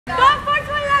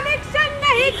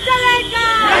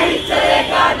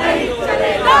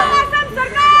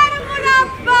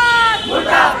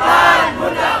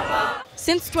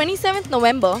Since 27th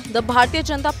November, the Bharatiya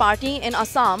Janata Party in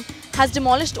Assam has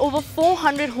demolished over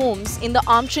 400 homes in the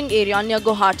Amching area near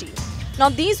Guwahati. Now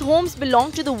these homes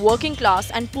belong to the working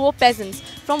class and poor peasants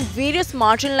from various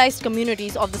marginalized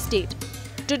communities of the state.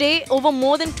 Today, over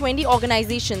more than 20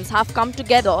 organizations have come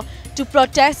together to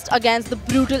protest against the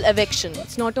brutal eviction.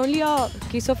 It's not only a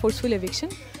case of forceful eviction,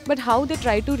 but how they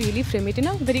try to really frame it in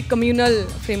a very communal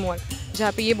framework.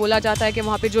 जहाँ पे ये बोला जाता है कि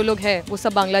वहाँ पे जो लोग हैं वो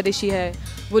सब बांग्लादेशी है,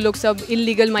 वो लोग सब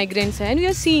इलीगल माइग्रेंट्स हैं. एंड वी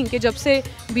आर सीइंग कि जब से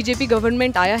बीजेपी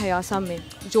गवर्नमेंट आया है आसाम में,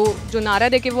 जो नारा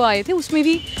दे के वो आए थे, उसमें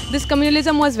भी this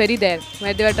communalism was very there,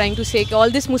 where they are trying to से कि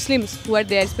all this Muslims who are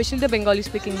there, specially the Bengali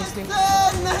speaking Muslims.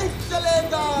 नहीं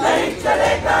चलेगा, नहीं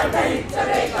चलेगा, नहीं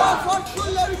चलेगा,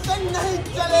 नहीं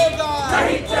चलेगा,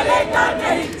 नहीं चलेगा,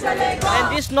 नहीं चलेगा.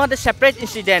 And this is not a separate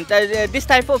incident. This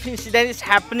type of incident is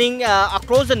happening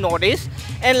across the northeast,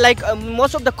 and like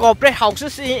most of the corporate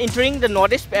houses entering the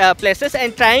northeast places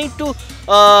and trying to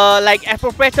like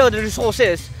appropriate the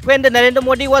resources. When the Narendra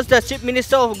Modi was the Chief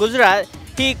Minister of Gujarat,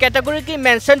 he categorically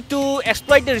mentioned to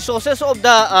exploit the resources of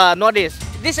the northeast.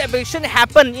 This eviction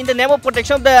happened in the name of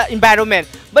protection of the environment,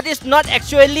 but it's not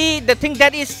actually the thing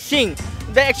that is seen.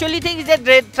 The actually thing is that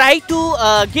they try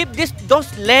to give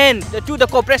those land to the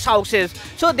corporate houses.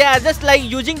 So they are just like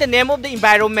using the name of the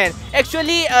environment.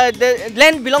 Actually, the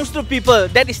land belongs to people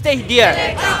that stay here.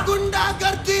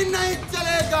 गुंडागर्दी नहीं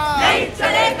चलेगा, नहीं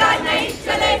चलेगा, नहीं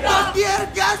चलेगा, tear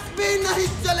gas भी नहीं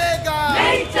चलेगा,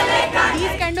 नहीं चलेगा.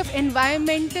 These kind of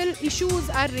environmental issues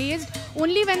are raised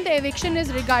only when the eviction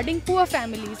is regarding poor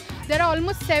families. There are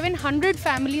almost 700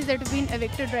 families that have been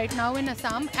evicted right now in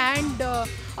Assam, and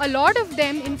a lot of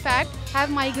them in fact have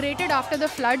migrated after the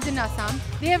floods in Assam.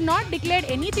 They have not declared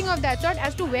anything of that sort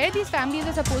as to where these families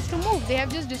are supposed to move. They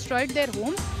have just destroyed their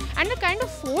homes, and the kind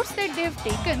of force that they have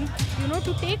taken, you know,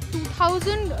 to take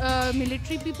 2,000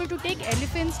 military people, to take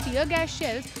elephants, tear gas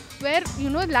shells, where, you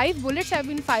know, live bullets have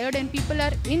been fired and people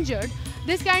are injured.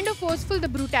 This kind of forceful, the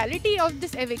brutality of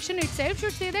this eviction itself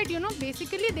should say that, you know,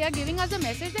 basically they are giving us a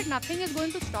message that nothing is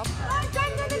going to stop.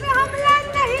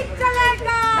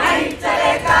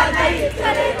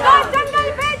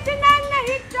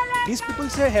 These people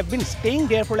have been staying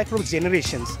there for like from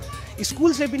generations.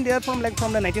 Schools have been there from the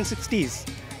 1960s.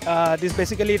 This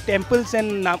basically temples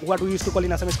and what we used to call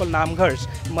in Assam is called namghars,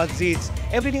 masjids.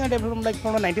 Everything are there from the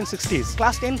 1960s.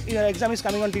 Class 10 exam is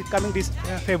coming this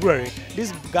February.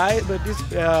 These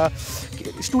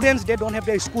students, they don't have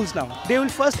their schools now. They will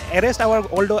first arrest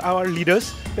our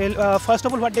leaders. First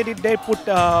of all, what they did, they put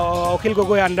Akhil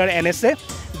Gogoi under NSA.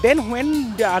 Then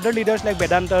when the other leaders like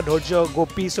Vedanta, Dhorjo,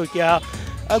 Gopi Sokia,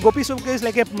 Gopi Sokia is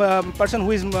like a person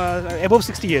who is above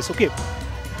 60 years. Okay.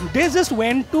 They just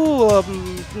went to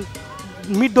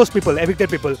meet those people, evicted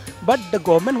people. But the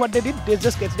government, what they did, they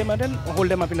just catch them out and hold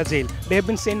them up in a jail. They have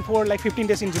been sent for like 15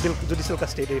 days in judicial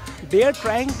custody. They are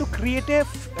trying to create a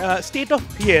state of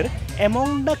fear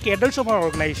among the cadres of our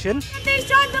organization.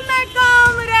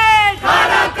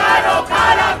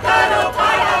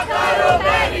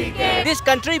 This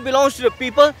country belongs to the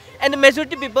people, and the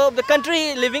majority people of the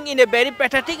country living in a very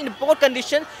pathetic and poor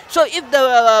condition. So if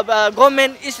the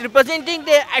government is representing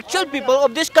the actual people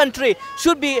of this country,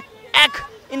 should be act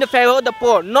in the favor of the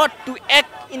poor, not to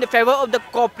act in the favor of the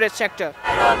corporate sector.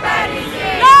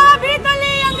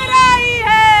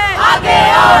 आगे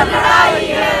और लड़ाई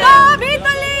है.